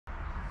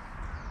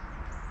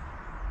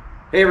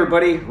Hey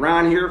everybody,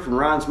 Ron here from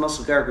Ron's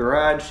Muscle Car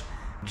Garage.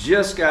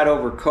 Just got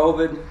over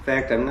COVID. In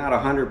fact, I'm not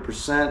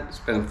 100%. It's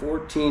been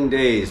 14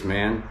 days,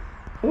 man.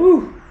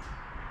 Whew.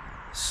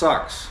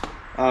 Sucks.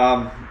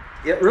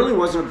 It really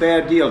wasn't a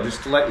bad deal,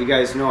 just to let you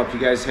guys know if you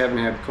guys haven't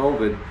had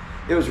COVID.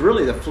 It was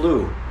really the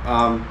flu.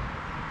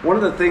 One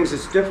of the things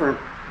that's different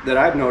that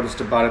I've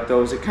noticed about it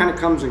though is it kind of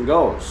comes and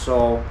goes.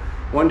 So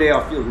one day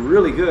I'll feel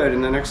really good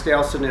and the next day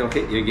all of a sudden it'll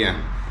hit you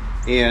again.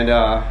 And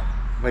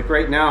like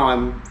right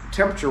now,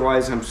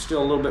 temperature-wise, I'm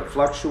still a little bit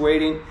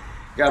fluctuating.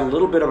 Got a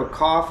little bit of a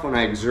cough when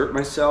I exert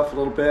myself a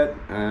little bit.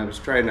 I was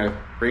trying to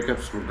break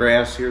up some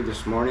grass here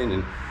this morning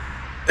and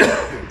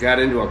got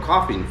into a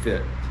coughing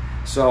fit.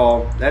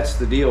 So that's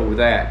the deal with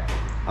that.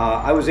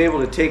 I was able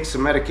to take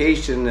some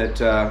medication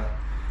that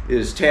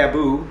is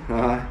taboo,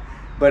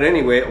 but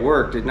anyway, it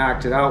worked. It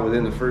knocked it out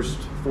within the first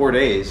 4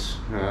 days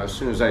as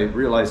soon as I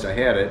realized I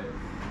had it.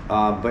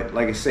 But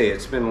like I say,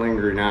 it's been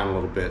lingering on a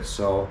little bit,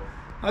 so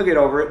I'll get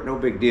over it, no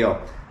big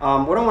deal.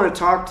 What I want to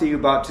talk to you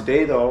about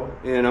today though,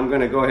 and I'm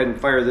going to go ahead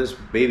and fire this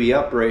baby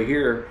up right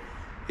here,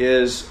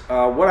 is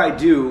what I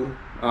do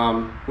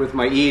with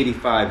my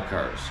E85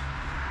 cars.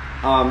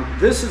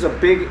 This is a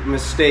big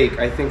mistake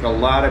I think a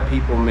lot of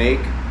people make,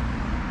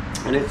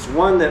 and it's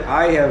one that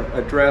I have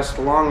addressed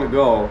long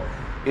ago,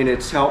 and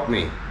it's helped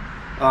me.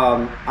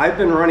 I've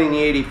been running the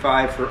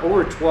 85 for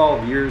over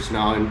 12 years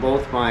now in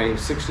both my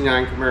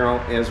 69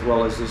 Camaro as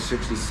well as the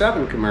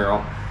 67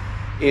 Camaro.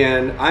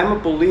 And I'm a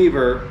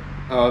believer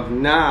of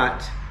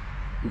not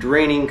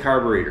draining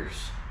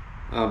carburetors.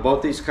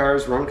 Both these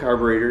cars run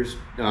carburetors,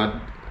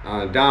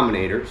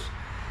 Dominators.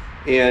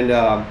 And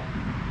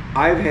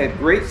I've had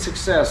great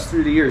success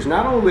through the years,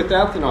 not only with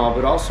ethanol,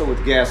 but also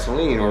with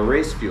gasoline or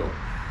race fuel.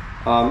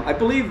 I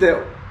believe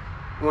that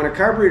when a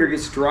carburetor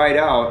gets dried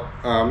out,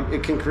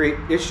 it can create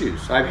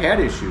issues. I've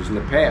had issues in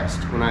the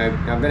past. When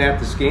I've been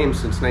at this game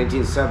since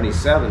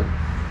 1977,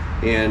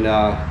 and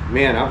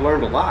man, I've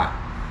learned a lot.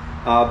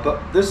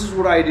 But this is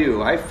what I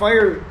do. I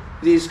fire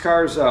these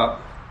cars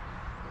up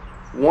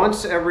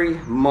once every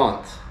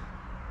month,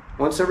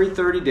 once every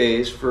 30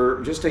 days for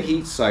just a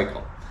heat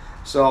cycle.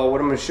 So what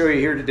I'm going to show you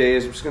here today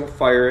is I'm just going to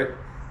fire it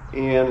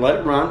and let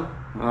it run,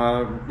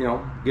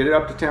 get it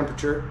up to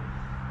temperature,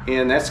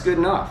 and that's good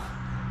enough.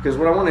 Because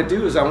what I want to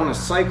do is I want to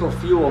cycle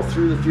fuel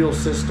through the fuel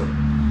system.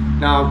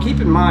 Now keep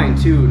in mind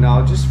too,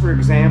 now just for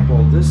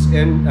example, this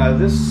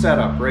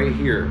setup right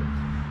here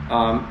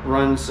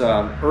runs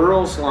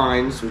Earl's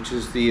lines, which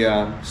is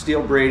the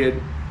steel braided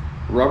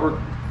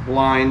rubber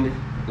lined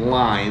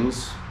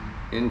lines.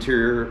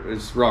 Interior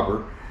is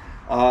rubber.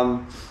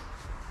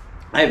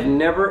 I've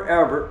never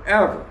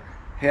ever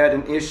had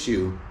an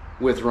issue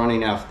with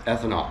running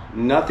ethanol.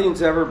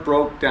 Nothing's ever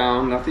broke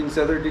down. Nothing's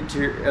ever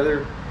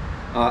deteriorated.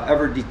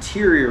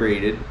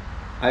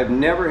 I've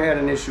never had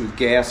an issue with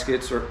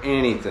gaskets or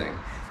anything.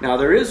 Now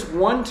there is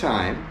one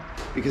time,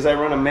 because I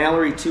run a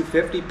Mallory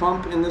 250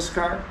 pump in this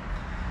car,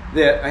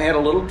 that I had a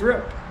little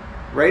drip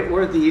right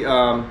where the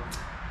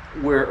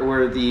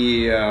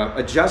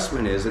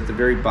adjustment is at the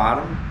very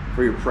bottom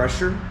for your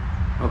pressure,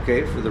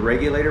 okay, for the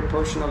regulator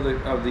portion of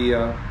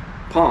the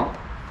pump.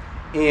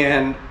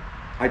 And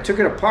I took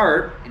it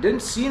apart. I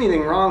didn't see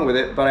anything wrong with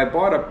it, but I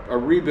bought a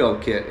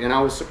rebuild kit, and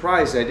I was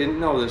surprised. I didn't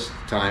know this at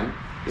the time.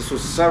 This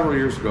was several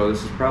years ago.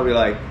 This is probably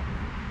like,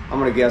 I'm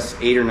gonna guess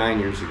 8 or 9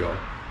 years ago.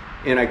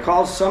 And I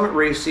called Summit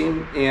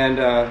Racing, and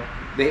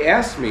they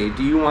asked me,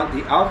 do you want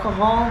the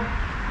alcohol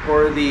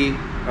or the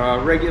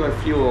regular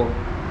fuel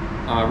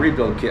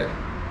rebuild kit?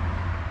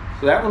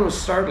 So that one was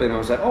startling. I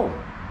was like, oh,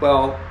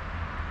 well,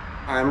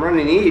 I'm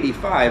running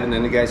E85, and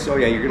then the guy said, oh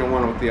yeah, you're gonna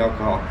want it with the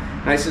alcohol.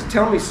 And I said,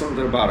 tell me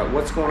something about it.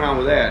 What's going on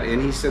with that?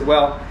 And he said,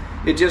 well,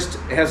 it just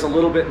has a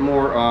little bit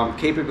more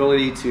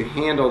capability to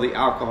handle the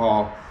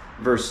alcohol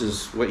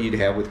versus what you'd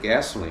have with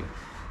gasoline.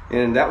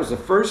 And that was the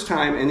first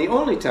time and the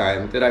only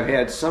time that I've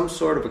had some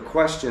sort of a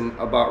question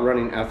about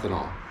running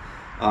ethanol.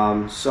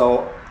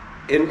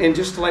 And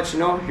just to let you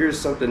know, here's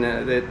something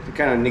that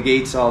kind of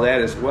negates all that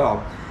as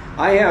well.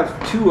 I have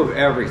two of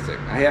everything.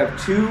 I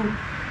have two,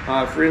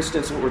 for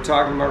instance, what we're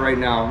talking about right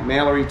now,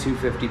 Mallory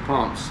 250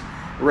 pumps.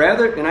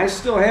 And I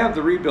still have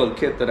the rebuild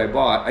kit that I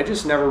bought. I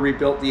just never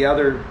rebuilt the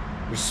other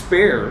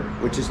spare,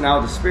 which is now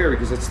the spare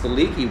because it's the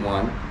leaky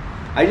one.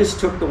 I just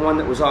took the one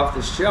that was off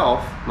the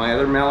shelf, my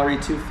other Mallory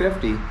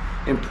 250,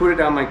 and put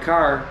it on my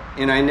car,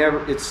 and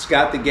it's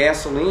got the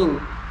gasoline,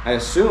 I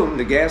assume,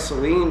 the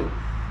gasoline,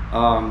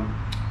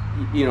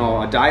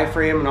 a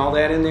diaphragm and all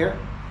that in there.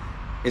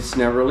 It's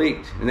never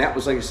leaked. And that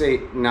was, like I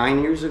say,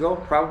 9 years ago,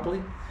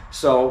 probably.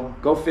 So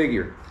go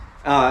figure.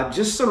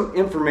 Just some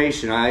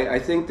information. I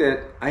think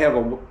that I have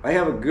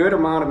a good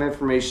amount of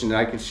information that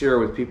I could share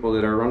with people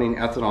that are running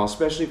ethanol,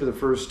 especially for the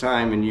first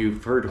time, and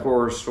you've heard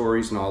horror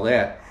stories and all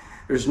that.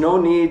 There's no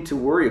need to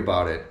worry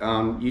about it.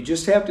 You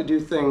just have to do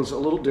things a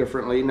little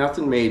differently,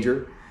 nothing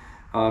major.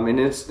 In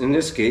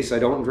this case, I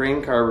don't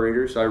drain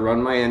carburetors. I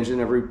run my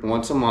engine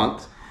once a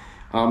month.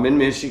 I'm in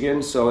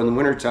Michigan, so in the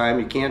wintertime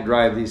you can't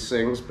drive these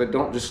things, but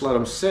don't just let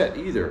them sit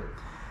either.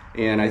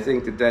 And I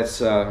think that that's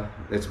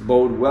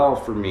bode well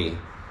for me.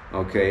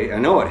 Okay, I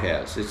know it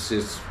has.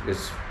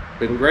 It's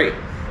been great.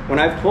 When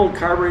I've pulled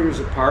carburetors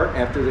apart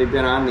after they've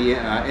been on the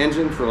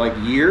engine for like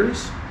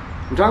years,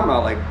 I'm talking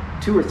about like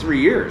 2 or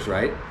 3 years,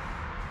 right?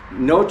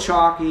 No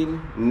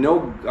chalking, no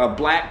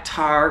black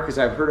tar, because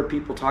I've heard of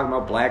people talking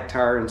about black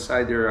tar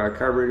inside their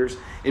carburetors.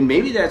 And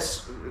maybe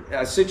that's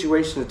a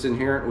situation that's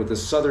inherent with the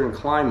southern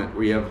climate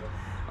where you have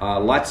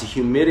lots of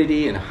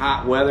humidity and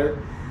hot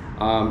weather.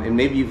 And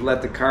maybe you've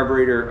let the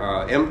carburetor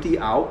empty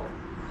out.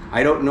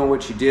 I don't know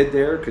what you did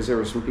there, because there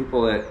were some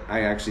people that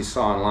I actually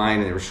saw online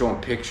and they were showing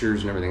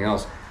pictures and everything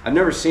else. I've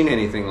never seen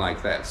anything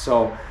like that.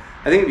 So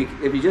I think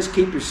if you just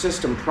keep your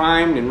system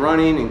primed and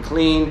running and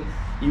clean,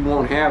 you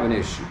won't have an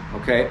issue,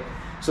 okay?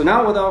 So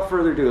now without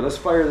further ado, let's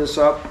fire this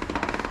up.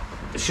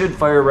 It should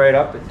fire right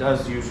up. It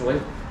does usually.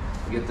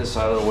 Get this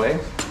out of the way.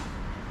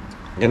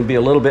 It's gonna be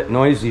a little bit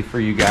noisy for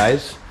you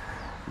guys,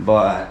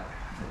 but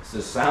it's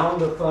the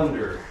sound of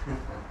thunder.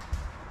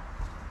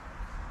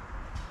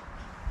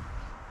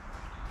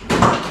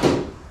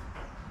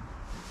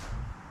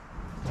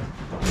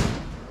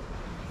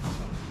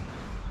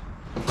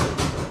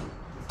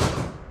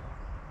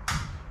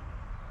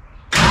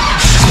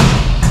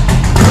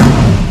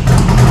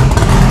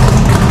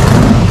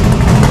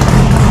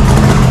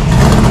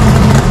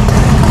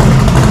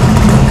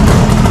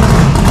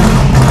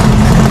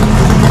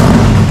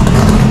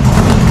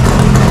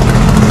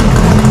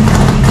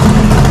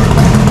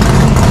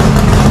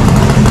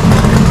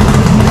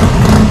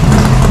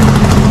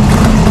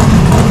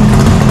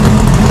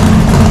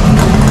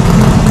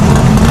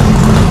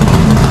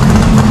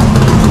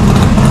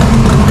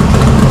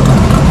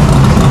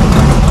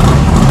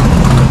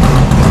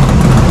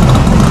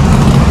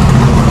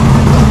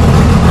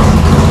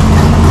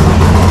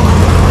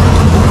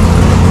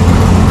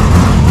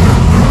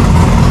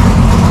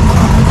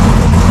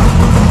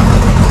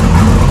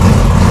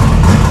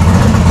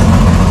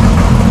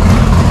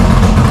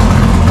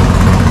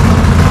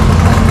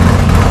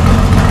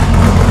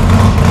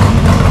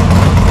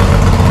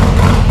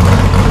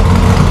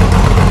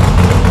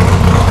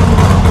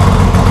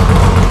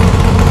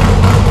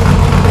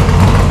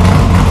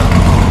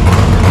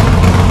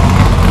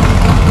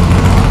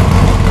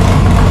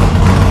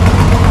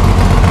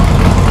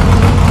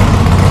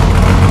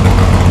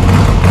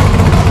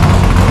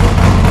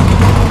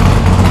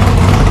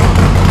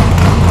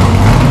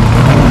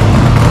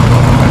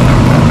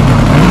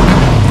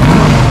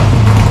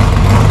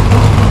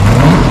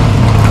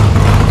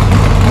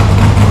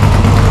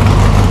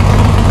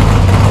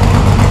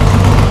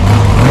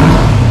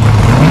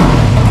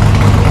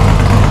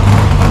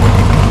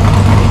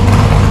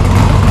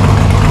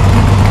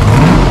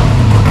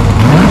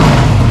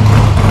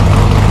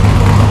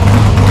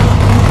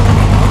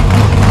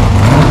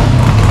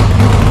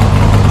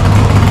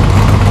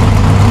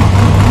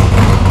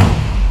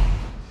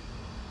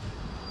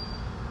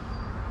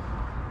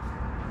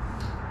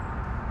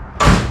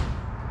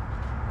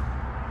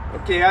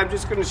 Okay, I'm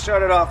just going to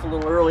shut it off a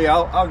little early.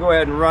 I'll go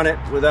ahead and run it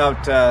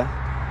without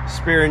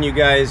sparing you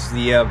guys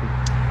the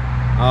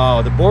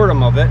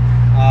boredom of it.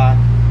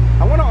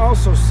 I want to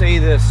also say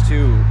this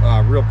too,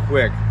 real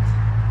quick.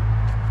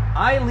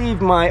 I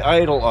leave my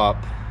idle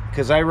up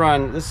because I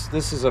run this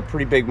is a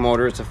pretty big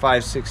motor. It's a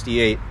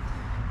 568,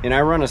 and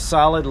I run a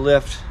solid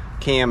lift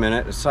cam in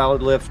it, a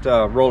solid lift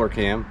roller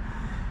cam.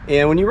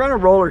 And when you run a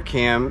roller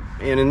cam,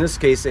 and in this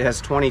case it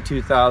has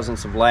 22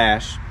 thousandths of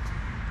lash,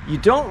 you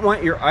don't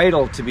want your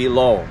idle to be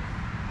low.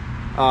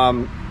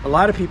 A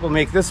lot of people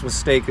make this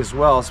mistake as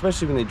well,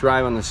 especially when they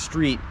drive on the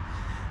street.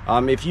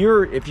 If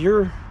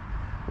you're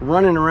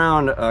running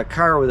around a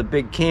car with a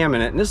big cam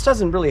in it, and this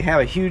doesn't really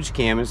have a huge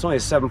cam, it's only a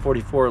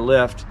 744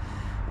 lift,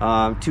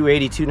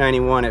 280,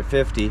 291 at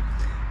 50,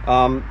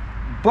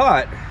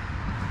 but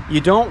you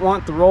don't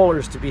want the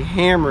rollers to be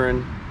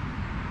hammering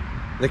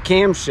the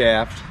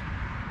camshaft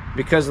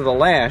because of the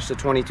lash, the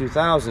 22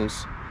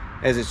 thousandths,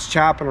 as it's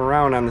chopping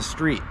around on the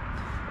street,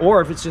 or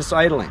if it's just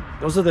idling.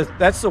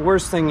 That's the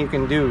worst thing you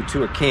can do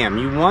to a cam.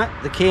 You want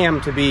the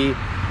cam to be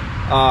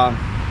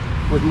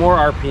with more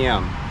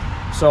RPM.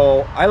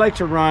 So I like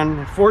to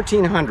run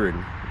 1400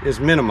 is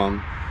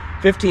minimum,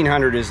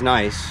 1500 is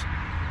nice.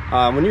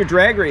 When you're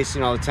drag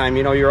racing all the time,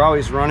 you know, you're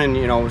always running,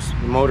 you know,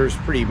 the motor's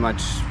pretty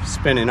much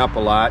spinning up a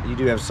lot. You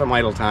do have some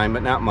idle time,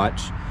 but not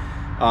much.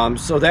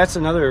 So that's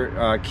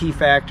another key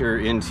factor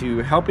into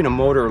helping a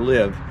motor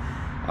live,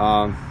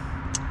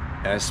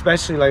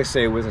 especially, like I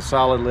say, with a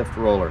solid lift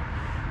roller.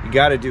 You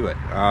got to do it.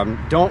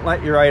 Don't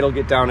let your idle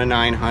get down to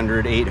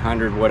 900,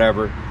 800,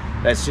 whatever.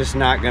 That's just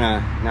not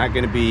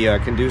gonna be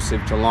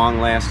conducive to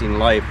long-lasting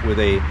life with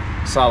a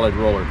solid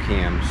roller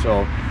cam.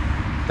 So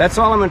that's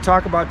all I'm going to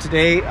talk about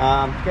today. If you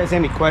guys have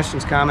any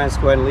questions, comments,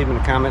 go ahead and leave them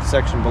in the comment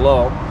section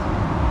below.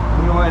 I'm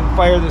going to go ahead and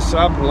fire this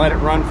up and let it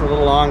run for a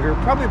little longer.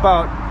 Probably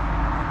about,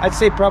 I'd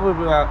say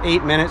probably about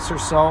 8 minutes or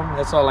so.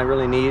 That's all I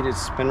really need.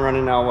 It's been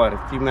running now, what,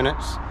 a few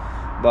minutes?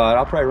 But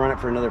I'll probably run it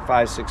for another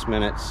 5-6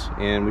 minutes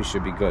and we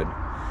should be good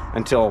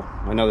until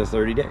another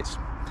 30 days.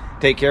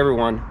 Take care,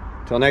 everyone.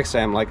 Till next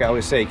time, like I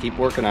always say, keep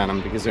working on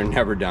them because they're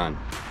never done.